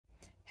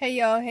Hey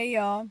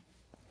y'all.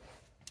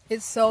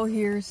 It's Soul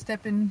here,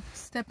 stepping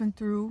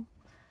through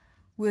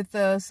with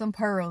some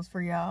pearls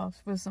for y'all,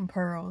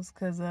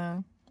 cuz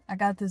I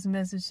got this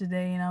message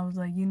today and I was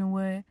like, "You know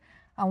what?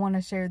 I want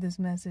to share this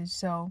message."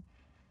 So,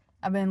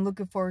 I've been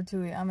looking forward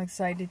to it. I'm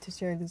excited to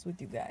share this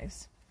with you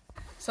guys.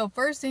 So,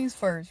 first things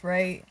first,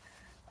 right?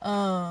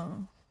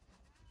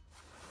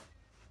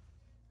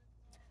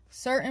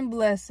 Certain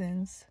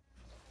blessings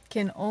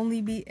can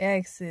only be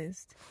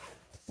accessed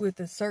with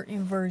a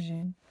certain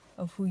version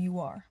of who you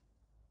are.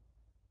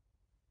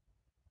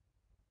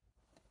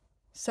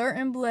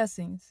 Certain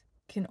blessings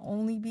can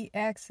only be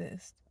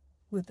accessed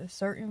with a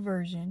certain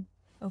version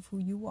of who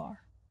you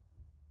are.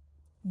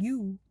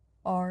 You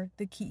are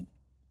the key.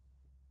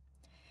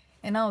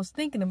 And I was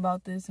thinking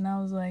about this and I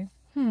was like,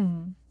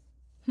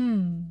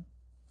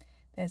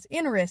 that's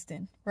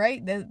interesting,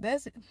 right?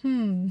 That's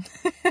And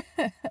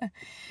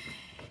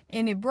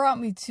it brought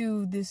me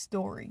to this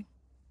story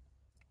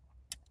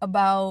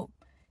about,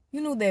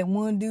 that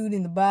one dude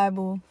in the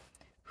Bible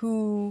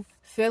who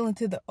fell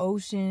into the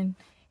ocean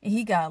and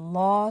he got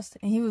lost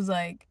and he was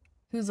like,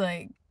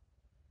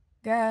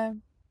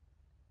 "God,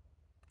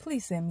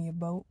 please send me a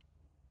boat.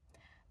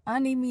 I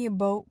need me a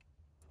boat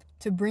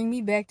to bring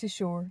me back to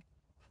shore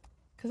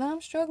because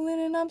I'm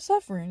struggling and I'm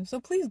suffering. So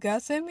please,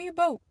 God, send me a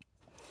boat."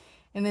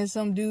 And then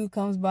some dude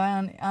comes by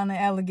on an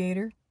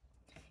alligator.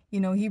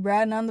 He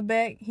riding on the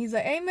back. He's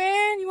like, "Hey,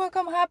 man, you want to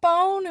come hop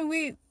on and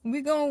we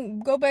going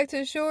to go back to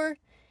the shore?"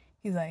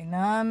 He's like,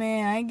 "Nah,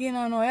 man, I ain't getting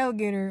on no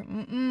alligator.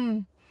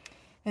 And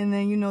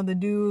then, the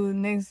dude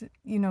next,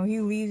 he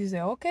leaves. He's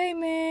like, "Okay,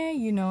 man,"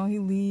 he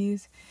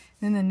leaves.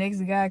 Then the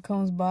next guy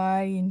comes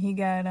by and he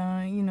got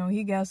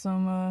he got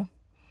some,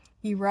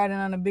 he riding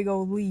on a big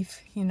old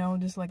leaf,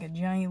 just like a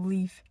giant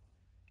leaf.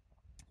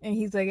 And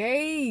he's like,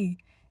 hey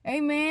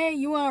man,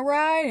 you want to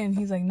ride? And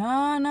he's like,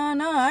 nah,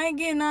 I ain't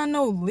getting on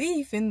no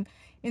leaf. In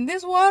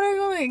this water,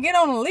 you want to get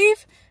on a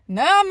leaf?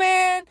 Nah,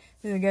 man.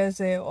 The guy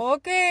said,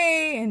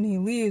 okay. And he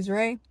leaves,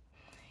 right?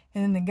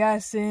 And then the guy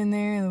sitting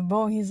there in the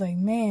boat, he's like,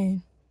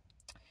 "Man,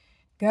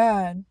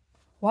 God,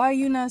 why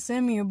you not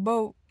send me a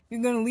boat?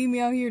 You're going to leave me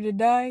out here to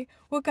die?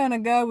 What kind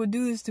of God would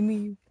do this to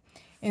me?"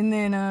 And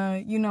then,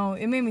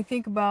 it made me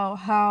think about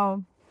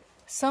how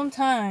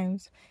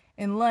sometimes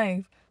in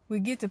life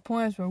we get to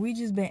points where we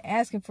just been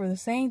asking for the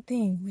same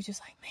thing. We just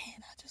like,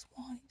 "Man, I just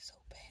want it so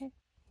bad.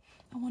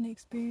 I want to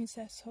experience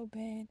that so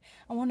bad.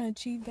 I want to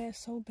achieve that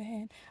so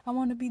bad. I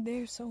want to be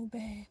there so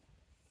bad."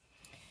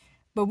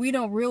 But we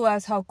don't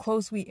realize how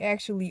close we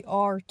actually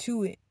are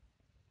to it.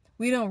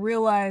 We don't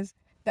realize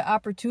the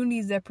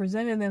opportunities that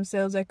presented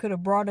themselves that could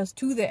have brought us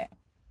to that.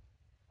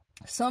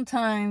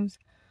 Sometimes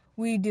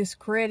we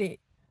discredit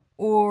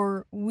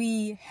or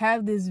we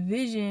have this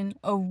vision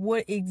of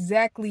what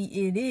exactly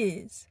it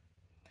is.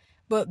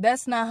 But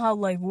that's not how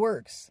life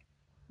works,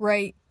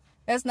 right?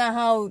 That's not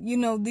how,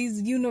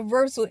 these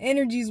universal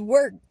energies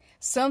work.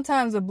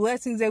 Sometimes the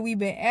blessings that we've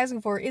been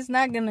asking for, it's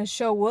not going to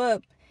show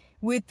up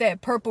with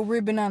that purple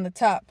ribbon on the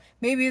top.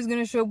 Maybe it's going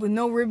to show up with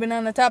no ribbon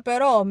on the top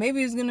at all.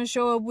 Maybe it's going to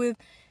show up with,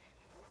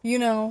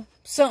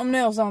 something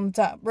else on the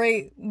top,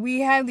 right?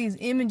 We have these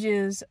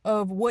images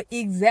of what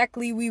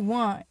exactly we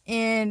want,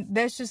 and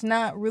that's just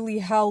not really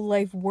how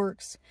life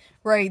works,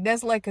 right?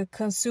 That's like a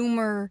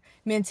consumer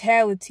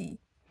mentality.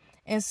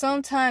 And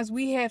sometimes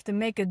we have to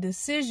make a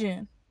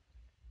decision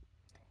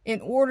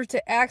in order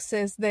to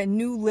access that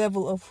new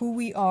level of who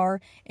we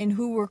are and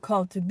who we're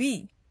called to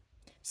be.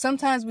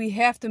 Sometimes we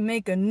have to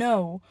make a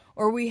no,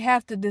 or we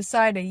have to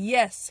decide a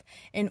yes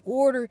in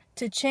order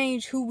to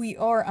change who we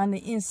are on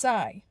the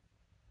inside.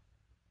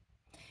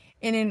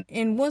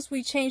 And once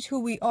we change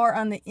who we are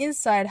on the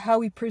inside, how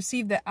we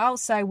perceive the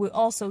outside will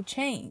also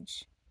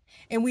change.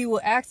 And we will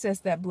access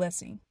that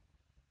blessing.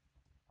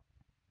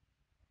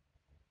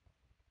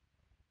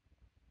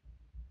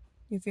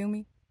 You feel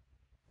me?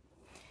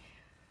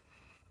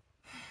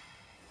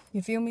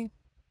 You feel me?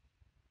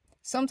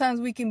 Sometimes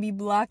we can be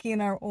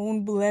blocking our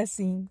own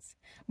blessings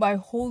by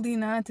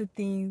holding on to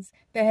things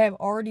that have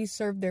already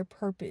served their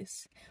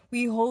purpose.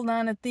 We hold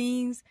on to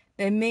things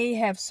that may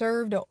have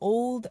served an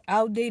old,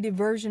 outdated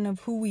version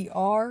of who we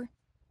are.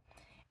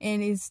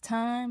 And it's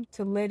time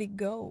to let it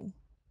go.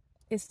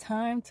 It's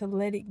time to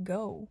let it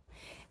go.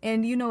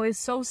 And, it's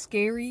so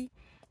scary.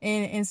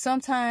 And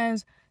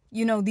sometimes,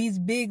 these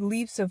big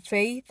leaps of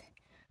faith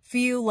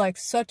feel like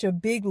such a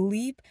big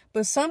leap,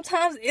 but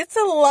sometimes it's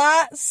a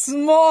lot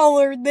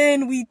smaller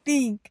than we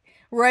think,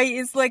 right?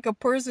 It's like a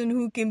person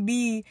who can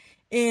be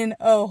in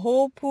a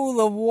whole pool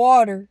of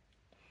water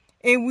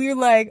and we're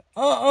like,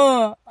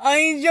 I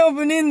ain't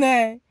jumping in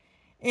that.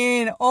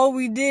 And all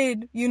we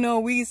did,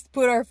 we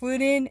put our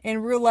foot in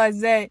and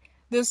realized that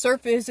the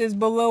surface is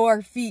below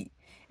our feet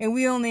and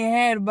we only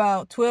had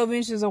about 12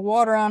 inches of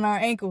water on our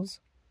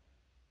ankles.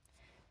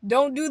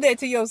 Don't do that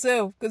to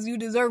yourself, because you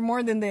deserve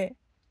more than that.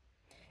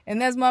 And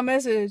that's my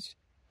message.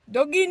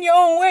 Don't get in your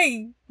own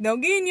way.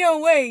 Don't get in your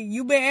own way.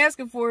 You've been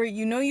asking for it.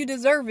 You know you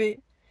deserve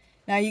it.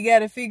 Now you got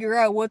to figure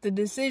out what the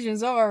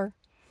decisions are,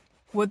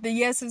 what the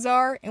yeses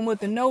are, and what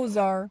the nos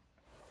are.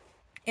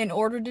 in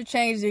order to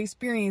change the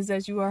experience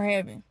that you are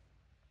having.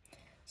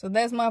 So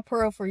that's my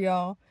prayer for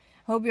y'all.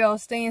 Hope y'all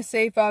staying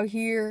safe out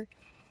here.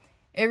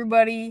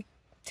 Everybody,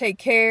 take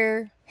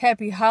care.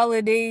 Happy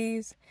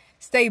holidays.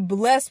 Stay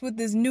blessed with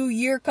this new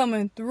year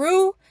coming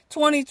through.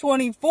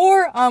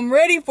 2024, I'm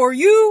ready for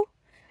you.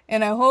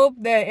 And I hope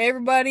that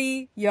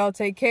everybody, y'all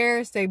take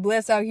care. Stay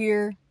blessed out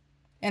here.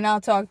 And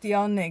I'll talk to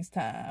y'all next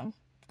time.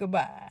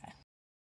 Goodbye.